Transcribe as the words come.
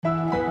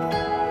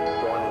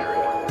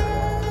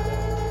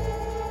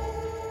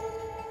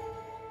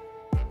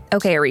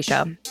Okay,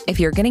 Arisha,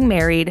 if you're getting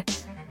married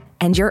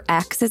and your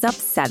ex is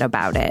upset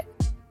about it.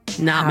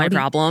 Not my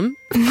problem.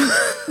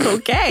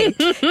 Okay.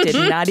 Did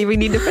not even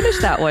need to finish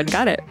that one.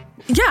 Got it.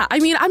 Yeah, I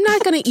mean, I'm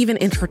not going to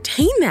even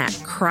entertain that.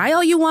 Cry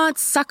all you want,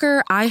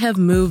 sucker. I have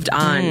moved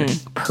on.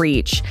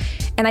 Preach.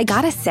 And I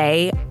gotta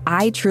say,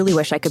 I truly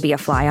wish I could be a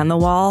fly on the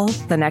wall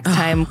the next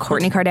time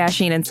Kourtney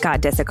Kardashian and Scott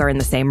Disick are in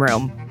the same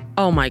room.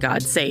 Oh my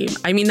God, same.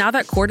 I mean, now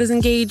that Kourt is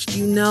engaged,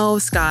 you know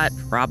Scott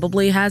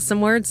probably has some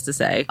words to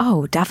say.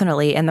 Oh,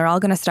 definitely. And they're all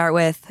gonna start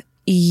with,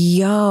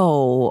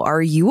 yo,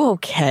 are you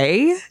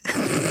okay?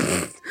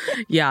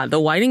 Yeah, the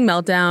whining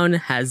meltdown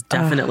has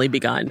definitely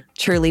begun.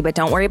 Truly, but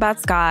don't worry about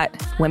Scott.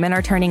 Women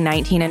are turning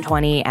 19 and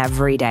 20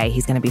 every day.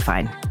 He's gonna be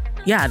fine.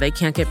 Yeah, they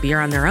can't get beer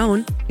on their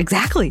own.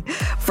 Exactly.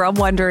 From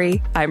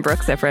Wondery, I'm Brooke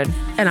Siffrin.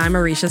 And I'm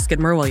Arisha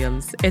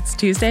Skidmore-Williams. It's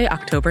Tuesday,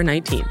 October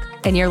 19th.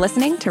 And you're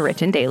listening to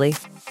Rich and Daily.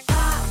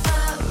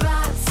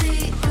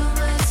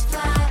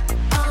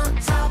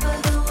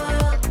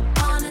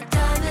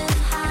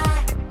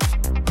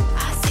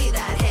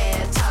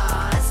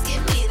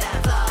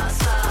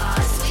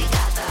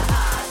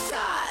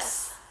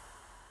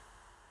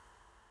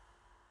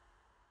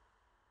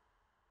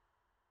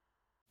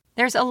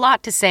 There's a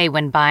lot to say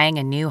when buying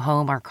a new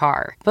home or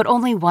car, but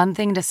only one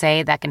thing to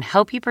say that can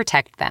help you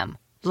protect them.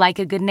 Like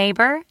a good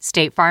neighbor,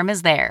 State Farm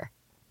is there.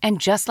 And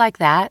just like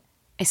that,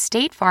 a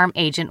State Farm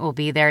agent will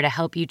be there to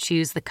help you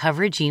choose the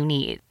coverage you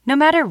need, no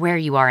matter where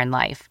you are in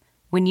life.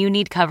 When you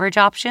need coverage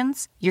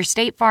options, your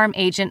State Farm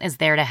agent is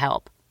there to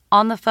help,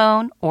 on the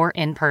phone or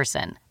in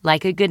person.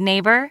 Like a good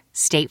neighbor,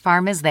 State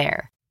Farm is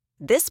there.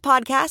 This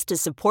podcast is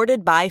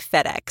supported by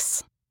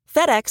FedEx.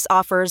 FedEx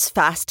offers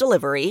fast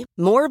delivery,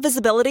 more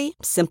visibility,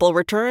 simple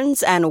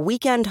returns, and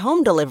weekend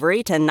home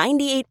delivery to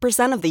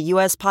 98% of the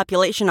U.S.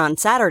 population on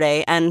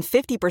Saturday and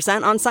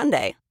 50% on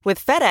Sunday.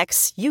 With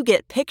FedEx, you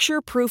get picture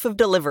proof of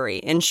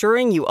delivery,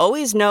 ensuring you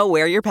always know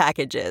where your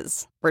package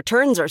is.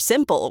 Returns are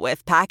simple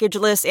with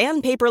packageless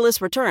and paperless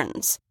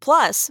returns.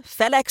 Plus,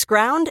 FedEx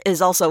Ground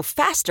is also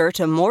faster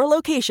to more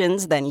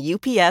locations than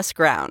UPS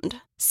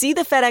Ground. See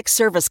the FedEx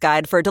service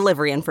guide for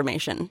delivery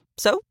information.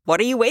 So, what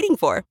are you waiting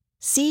for?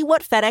 See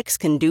what FedEx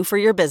can do for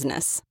your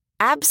business.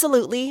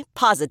 Absolutely,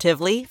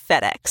 positively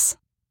FedEx.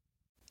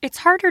 It's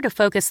harder to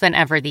focus than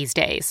ever these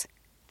days.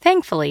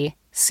 Thankfully,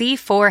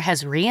 C4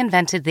 has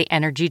reinvented the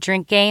energy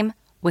drink game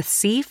with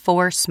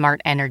C4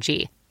 Smart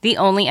Energy, the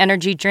only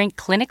energy drink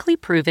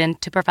clinically proven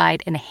to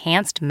provide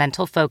enhanced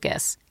mental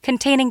focus,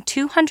 containing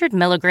 200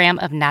 milligrams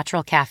of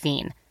natural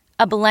caffeine,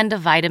 a blend of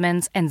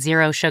vitamins, and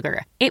zero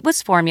sugar. It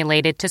was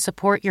formulated to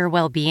support your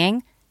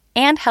well-being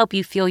and help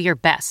you feel your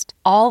best,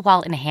 all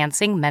while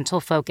enhancing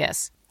mental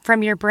focus.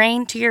 From your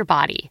brain to your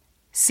body,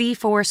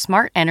 C4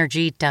 Smart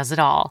Energy does it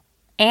all.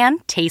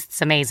 And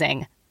tastes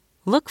amazing.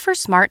 Look for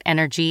Smart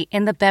Energy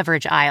in the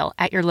beverage aisle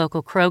at your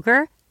local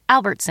Kroger,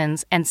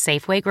 Albertsons, and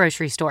Safeway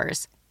grocery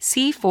stores.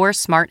 C4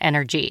 Smart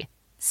Energy.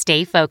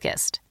 Stay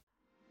focused.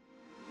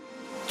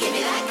 Give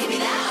me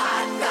that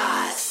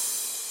hot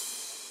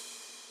goss.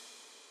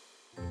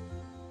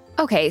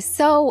 Okay,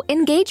 so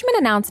engagement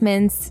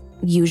announcements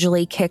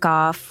usually kick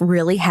off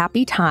really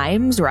happy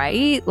times,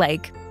 right?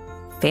 Like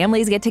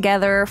families get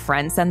together,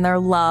 friends send their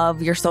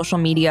love, your social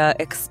media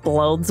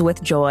explodes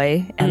with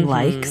joy and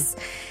likes.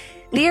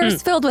 The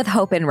air's filled with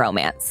hope and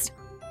romance.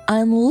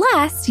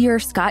 Unless you're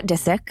Scott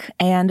Disick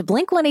and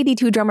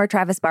Blink-182 drummer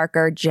Travis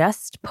Barker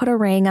just put a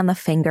ring on the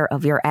finger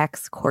of your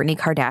ex, Kourtney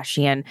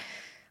Kardashian.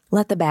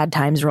 Let the bad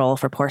times roll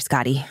for poor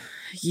Scotty.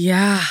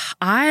 Yeah,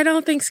 I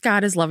don't think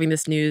Scott is loving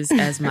this news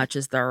as much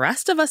as the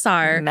rest of us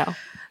are. No.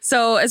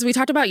 So as we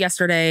talked about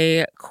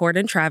yesterday, Kourt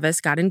and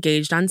Travis got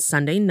engaged on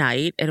Sunday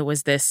night. It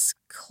was this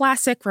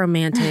classic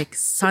romantic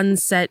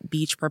sunset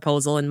beach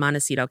proposal in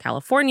Montecito,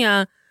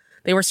 California.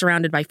 They were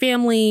surrounded by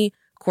family,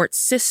 Kourt's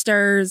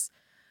sisters,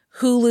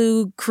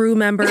 Hulu crew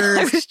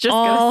members,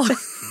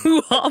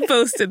 who all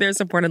posted their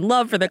support and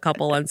love for the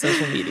couple on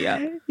social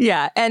media.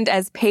 Yeah, and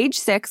as Page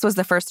Six was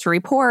the first to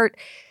report,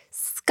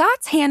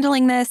 Scott's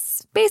handling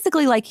this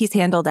basically like he's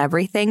handled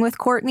everything with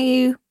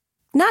Kourtney.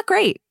 Not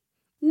great.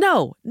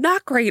 No,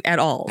 not great at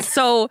all.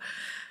 So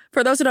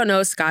for those who don't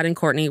know, Scott and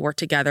Kourtney worked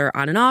together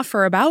on and off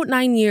for about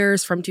 9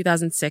 years from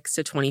 2006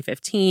 to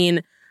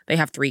 2015. They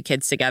have 3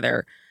 kids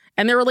together.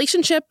 And their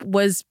relationship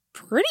was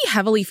pretty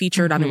heavily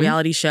featured on the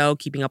reality show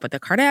Keeping Up with the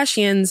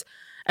Kardashians,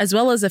 as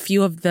well as a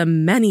few of the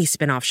many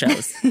spin-off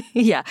shows.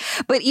 Yeah.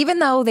 But even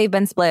though they've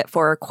been split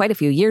for quite a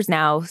few years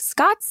now,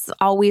 Scott's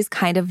always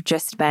kind of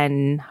just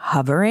been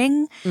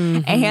hovering.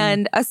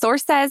 And a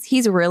source says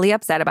he's really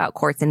upset about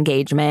Kourt's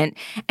engagement.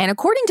 And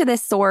according to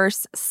this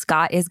source,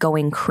 Scott is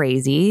going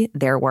crazy.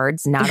 Their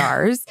words, not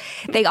ours.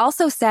 They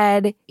also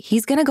said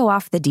he's going to go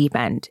off the deep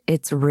end.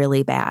 It's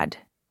really bad.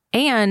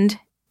 And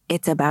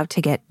it's about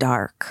to get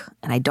dark.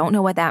 And I don't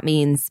know what that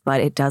means,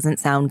 but it doesn't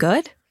sound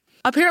good.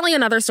 Apparently,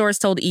 another source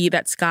told E!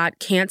 That Scott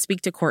can't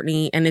speak to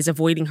Kourtney and is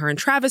avoiding her and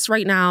Travis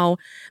right now.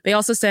 They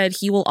also said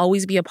he will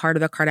always be a part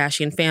of the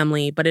Kardashian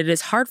family, but it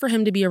is hard for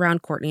him to be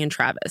around Kourtney and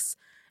Travis.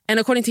 And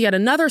according to yet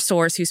another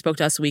source who spoke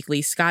to Us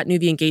Weekly, Scott knew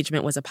the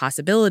engagement was a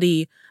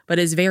possibility, but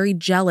is very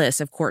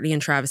jealous of Kourtney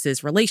and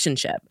Travis's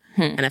relationship.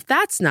 And if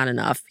that's not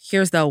enough,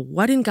 here's the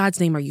what in God's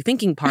name are you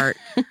thinking part.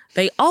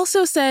 They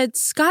also said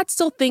Scott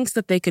still thinks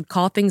that they could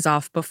call things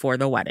off before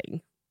the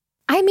wedding.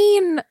 I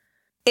mean,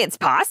 it's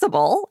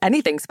possible.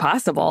 Anything's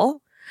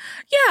possible.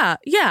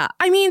 Yeah.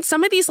 I mean,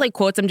 some of these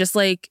quotes, I'm just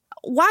like,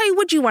 why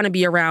would you want to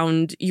be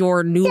around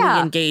your newly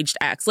engaged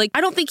ex?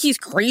 I don't think he's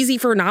crazy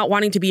for not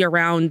wanting to be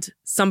around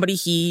somebody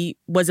he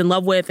was in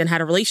love with and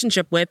had a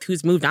relationship with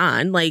who's moved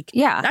on.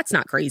 That's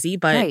not crazy,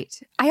 but... Right.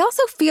 I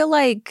also feel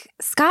like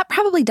Scott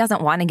probably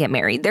doesn't want to get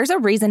married. There's a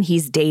reason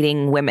he's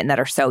dating women that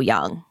are so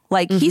young.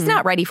 He's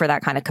not ready for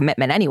that kind of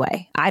commitment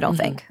anyway, I don't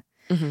think.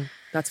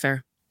 That's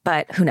fair.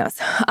 But who knows?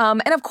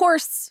 And of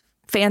course,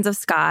 fans of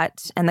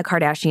Scott and the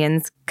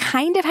Kardashians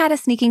kind of had a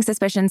sneaking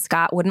suspicion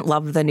Scott wouldn't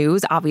love the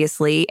news,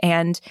 obviously,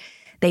 and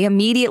they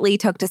immediately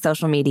took to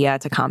social media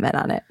to comment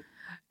on it.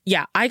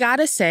 Yeah, I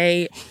gotta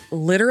say,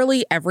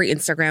 literally every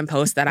Instagram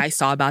post that I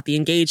saw about the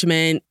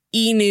engagement,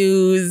 E!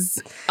 News,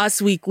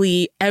 Us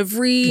Weekly,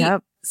 every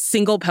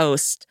single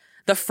post,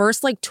 the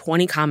first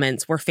 20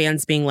 comments were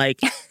fans being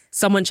like,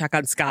 someone check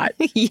on Scott.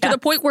 To the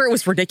point where it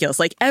was ridiculous.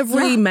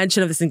 Every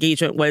mention of this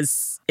engagement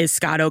was, is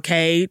Scott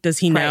okay? Does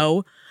he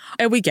know?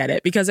 And we get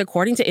it, because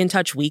according to In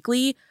Touch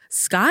Weekly,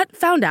 Scott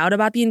found out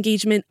about the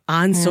engagement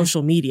on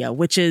social media,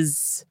 which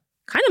is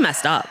kind of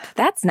messed up.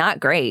 That's not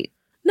great.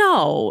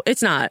 No,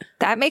 it's not.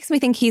 That makes me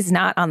think he's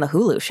not on the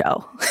Hulu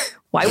show.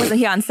 Why wasn't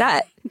he on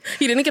set?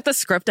 He didn't get the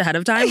script ahead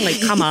of time?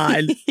 Come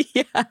on.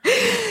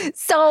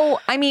 So,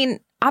 I mean,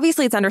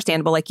 obviously it's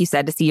understandable, like you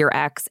said, to see your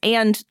ex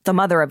and the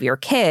mother of your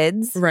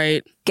kids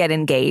get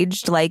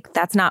engaged.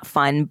 That's not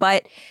fun.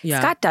 But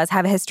Scott does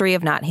have a history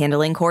of not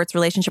handling Kourt's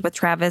relationship with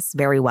Travis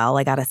very well,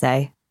 I gotta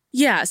say.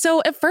 Yeah.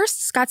 So at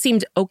first, Scott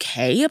seemed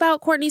okay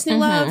about Kourtney's new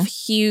love.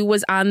 He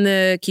was on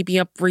the Keeping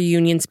Up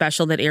reunion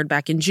special that aired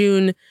back in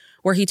June,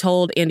 where he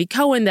told Andy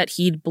Cohen that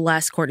he'd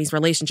bless Kourtney's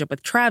relationship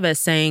with Travis,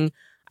 saying,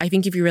 I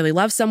think if you really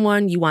love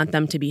someone, you want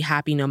them to be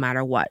happy no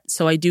matter what.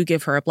 So I do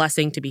give her a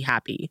blessing to be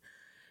happy.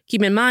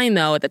 Keep in mind,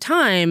 though, at the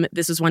time,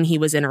 this was when he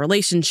was in a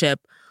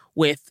relationship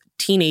with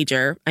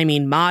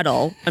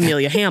model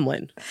Amelia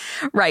Hamlin.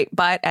 Right.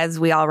 But as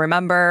we all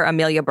remember,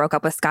 Amelia broke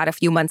up with Scott a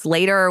few months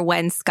later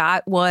when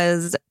Scott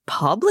was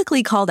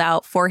publicly called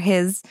out for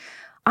his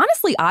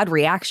honestly odd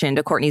reaction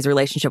to Kourtney's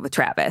relationship with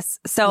Travis.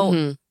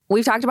 So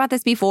we've talked about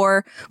this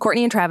before.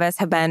 Kourtney and Travis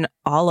have been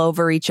all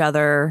over each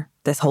other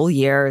this whole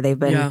year. They've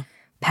been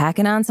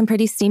packing on some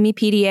pretty steamy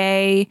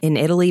PDA in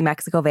Italy,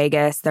 Mexico,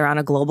 Vegas. They're on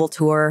a global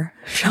tour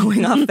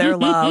showing off their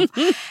love.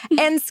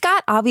 And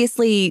Scott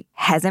obviously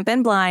hasn't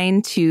been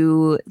blind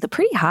to the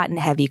pretty hot and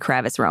heavy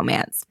Travis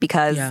romance,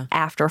 because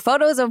after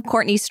photos of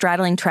Kourtney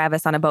straddling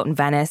Travis on a boat in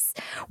Venice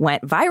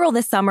went viral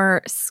this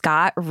summer,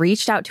 Scott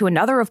reached out to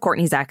another of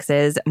Kourtney's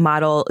exes,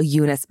 model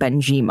Eunice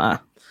Benjima.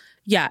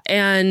 Yeah,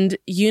 and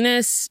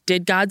Eunice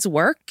did God's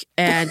work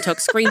and took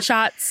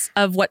screenshots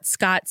of what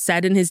Scott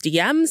said in his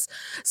DMs.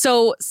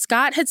 So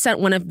Scott had sent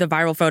one of the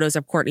viral photos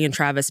of Kourtney and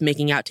Travis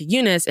making out to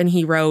Eunice, and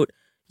he wrote,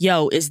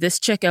 yo, is this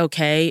chick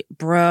okay?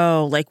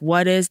 Bro,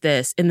 what is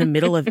this in the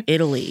middle of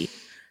Italy?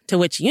 To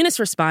which Eunice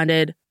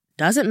responded,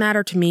 doesn't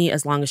matter to me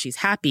as long as she's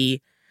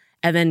happy,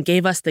 and then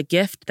gave us the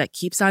gift that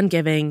keeps on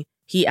giving.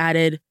 He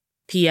added,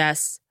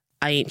 P.S.,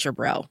 I ain't your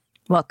bro.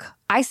 Look,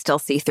 I still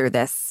see through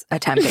this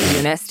attempt at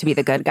Eunice to be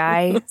the good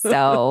guy,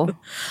 so...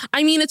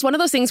 I mean, it's one of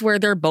those things where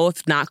they're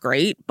both not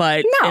great,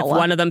 but if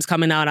one of them's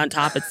coming out on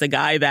top, it's the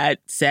guy that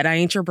said, I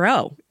ain't your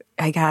bro.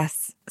 I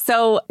guess.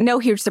 So, no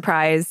huge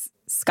surprise.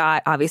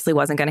 Scott obviously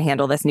wasn't going to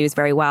handle this news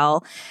very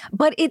well,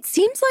 but it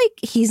seems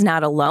like he's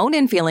not alone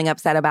in feeling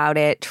upset about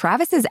it.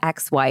 Travis's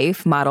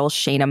ex-wife, model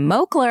Shayna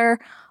Moakler,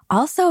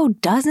 also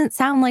doesn't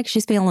sound like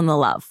she's feeling the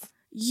love.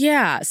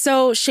 Yeah.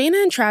 So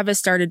Shayna and Travis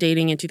started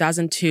dating in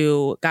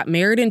 2002, got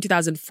married in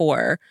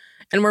 2004,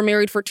 and were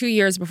married for 2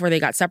 years before they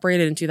got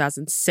separated in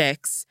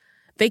 2006.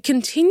 They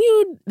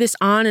continued this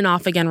on and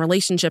off again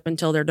relationship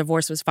until their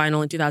divorce was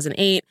final in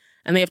 2008,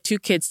 and they have 2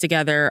 kids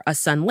together, a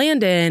son,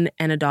 Landon,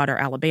 and a daughter,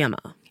 Alabama.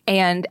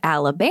 And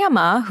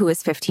Alabama, who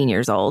is 15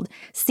 years old,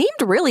 seemed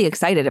really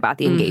excited about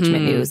the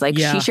engagement news.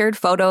 She shared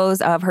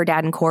photos of her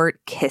dad and Kourt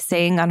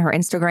kissing on her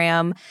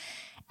Instagram.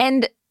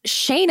 And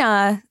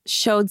Shayna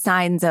showed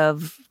signs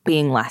of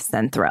being less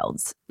than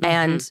thrilled.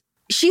 And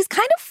she's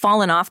kind of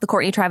fallen off the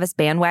Kourtney Travis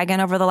bandwagon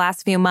over the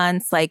last few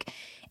months.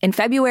 In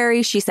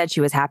February, she said she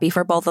was happy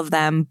for both of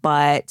them.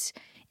 But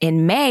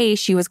in May,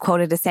 she was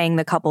quoted as saying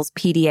the couple's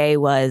PDA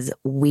was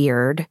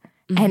weird.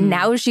 And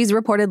now she's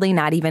reportedly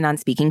not even on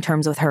speaking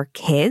terms with her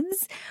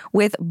kids,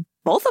 with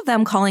both of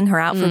them calling her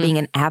out for being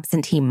an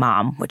absentee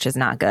mom, which is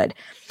not good.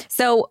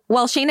 So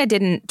while Shayna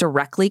didn't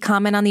directly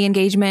comment on the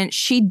engagement,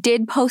 she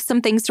did post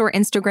some things to her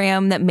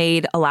Instagram that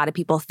made a lot of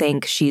people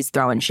think she's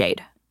throwing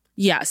shade.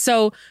 Yeah,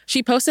 so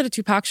she posted a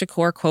Tupac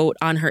Shakur quote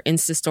on her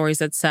Insta stories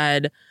that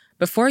said,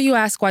 before you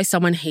ask why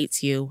someone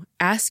hates you,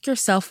 ask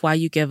yourself why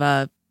you give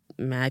a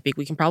I think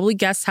we can probably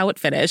guess how it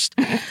finished.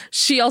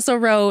 She also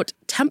wrote,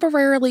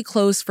 temporarily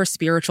closed for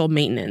spiritual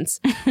maintenance,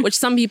 which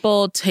some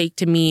people take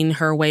to mean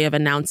her way of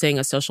announcing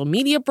a social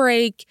media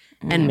break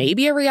and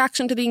maybe a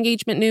reaction to the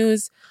engagement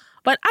news.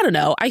 But I don't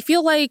know. I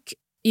feel like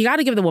you got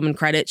to give the woman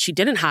credit. She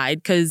didn't hide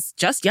because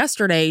just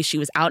yesterday she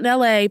was out in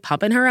LA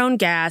pumping her own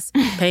gas,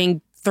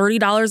 paying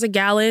 $30 a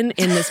gallon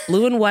in this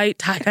blue and white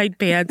tie-dyed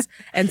pants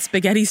and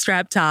spaghetti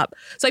strap top.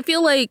 So I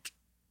feel like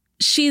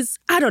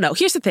I don't know.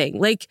 Here's the thing.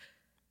 Like,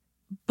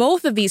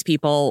 both of these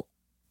people,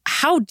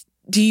 how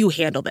do you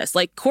handle this?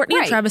 Like, Kourtney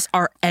and Travis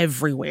are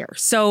everywhere.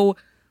 So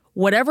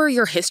whatever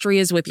your history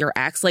is with your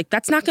ex, like,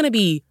 that's not going to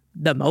be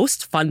the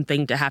most fun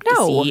thing to have to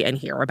see and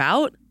hear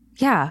about.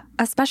 Yeah,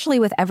 especially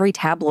with every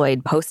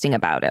tabloid posting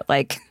about it.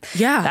 Like,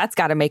 that's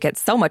got to make it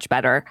so much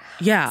better.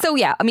 Yeah. So,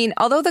 yeah, I mean,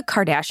 although the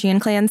Kardashian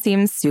clan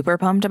seems super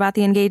pumped about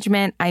the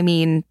engagement, I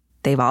mean,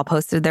 they've all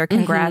posted their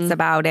congrats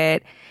about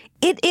it.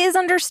 It is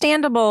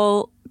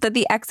understandable that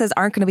the exes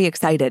aren't going to be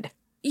excited.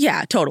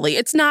 Yeah, totally.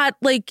 It's not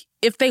like,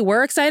 if they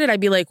were excited,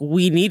 I'd be like,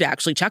 we need to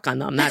actually check on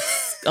them.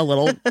 That's a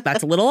little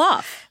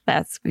off.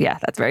 That's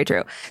very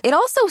true. It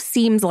also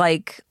seems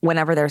like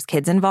whenever there's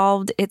kids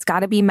involved, it's got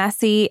to be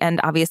messy. And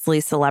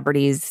obviously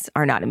celebrities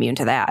are not immune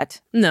to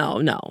that. No.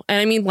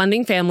 And I mean,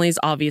 blending families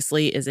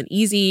obviously isn't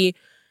easy,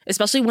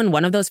 especially when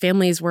one of those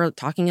families, we're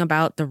talking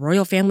about the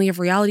royal family of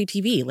reality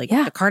TV. Like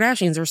the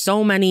Kardashians, are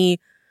so many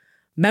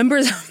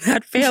members of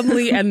that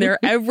family and they're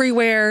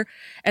everywhere.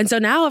 And so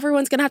now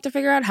everyone's going to have to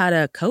figure out how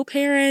to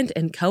co-parent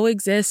and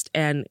coexist,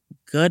 and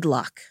good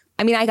luck.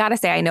 I mean, I got to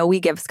say, I know we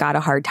give Scott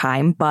a hard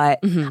time, but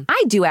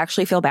I do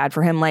actually feel bad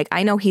for him. Like,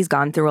 I know he's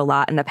gone through a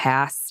lot in the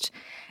past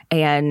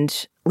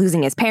and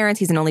losing his parents.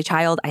 He's an only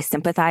child. I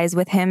sympathize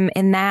with him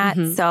in that.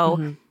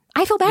 So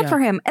I feel bad for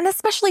him. And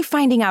especially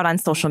finding out on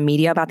social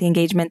media about the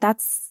engagement,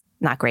 that's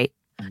not great.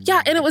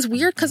 Yeah, and it was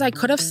weird because I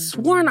could have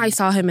sworn I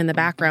saw him in the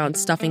background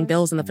stuffing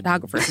bills in the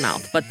photographer's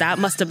mouth, but that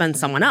must have been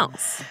someone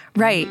else.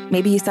 Right.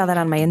 Maybe you saw that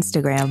on my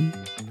Instagram.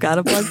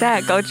 Gotta plug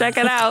that. Go check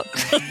it out.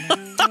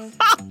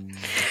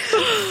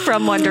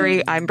 From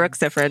Wondery, I'm Brooke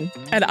Siffrin.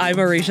 And I'm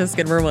Arisha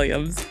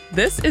Skidmore-Williams.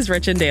 This is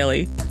Rich and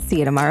Daily. See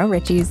you tomorrow,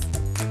 Richies.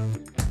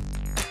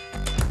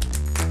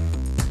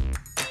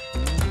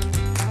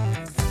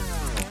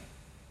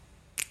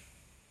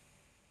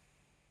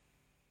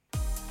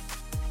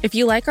 If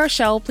you like our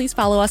show, please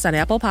follow us on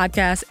Apple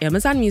Podcasts,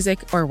 Amazon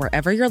Music, or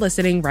wherever you're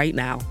listening right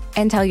now.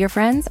 And tell your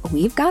friends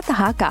we've got the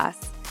hot goss.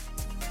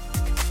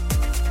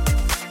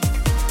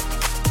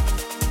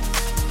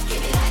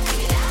 Give me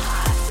that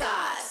hot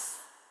sauce.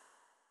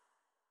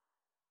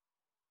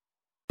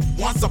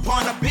 Once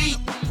upon a beat.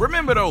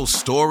 Remember those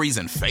stories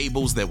and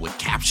fables that would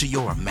capture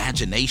your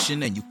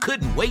imagination and you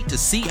couldn't wait to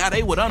see how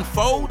they would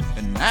unfold?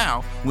 And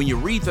now, when you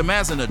read them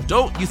as an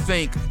adult, you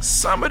think,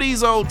 some of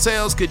these old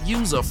tales could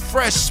use a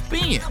fresh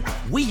spin.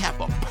 We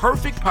have a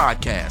perfect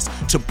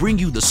podcast to bring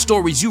you the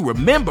stories you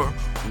remember,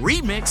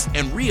 remix,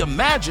 and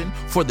reimagine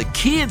for the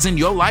kids in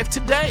your life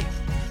today.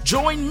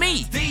 Join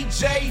me,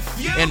 DJ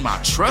Few, and my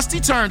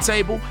trusty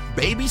turntable,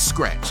 Baby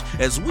Scratch,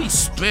 as we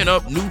spin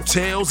up new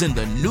tales in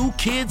the New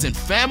Kids and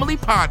Family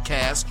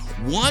podcast,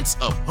 Once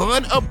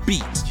Upon a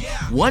Beat.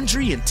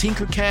 Wondery and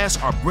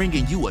Tinkercast are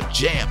bringing you a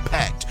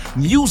jam-packed,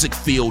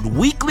 music-filled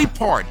weekly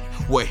party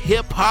where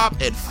hip-hop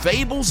and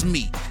fables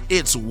meet.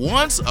 It's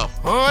Once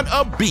Upon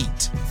a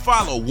Beat.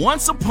 Follow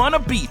Once Upon a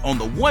Beat on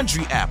the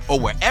Wondery app or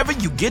wherever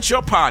you get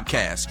your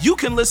podcasts. You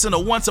can listen to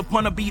Once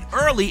Upon a Beat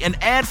early and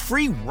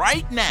ad-free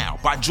right now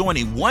by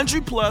joining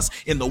Wondery Plus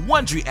in the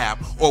Wondery app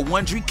or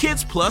Wondery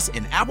Kids Plus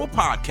in Apple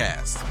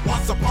Podcasts.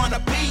 Once Upon a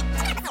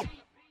Beat.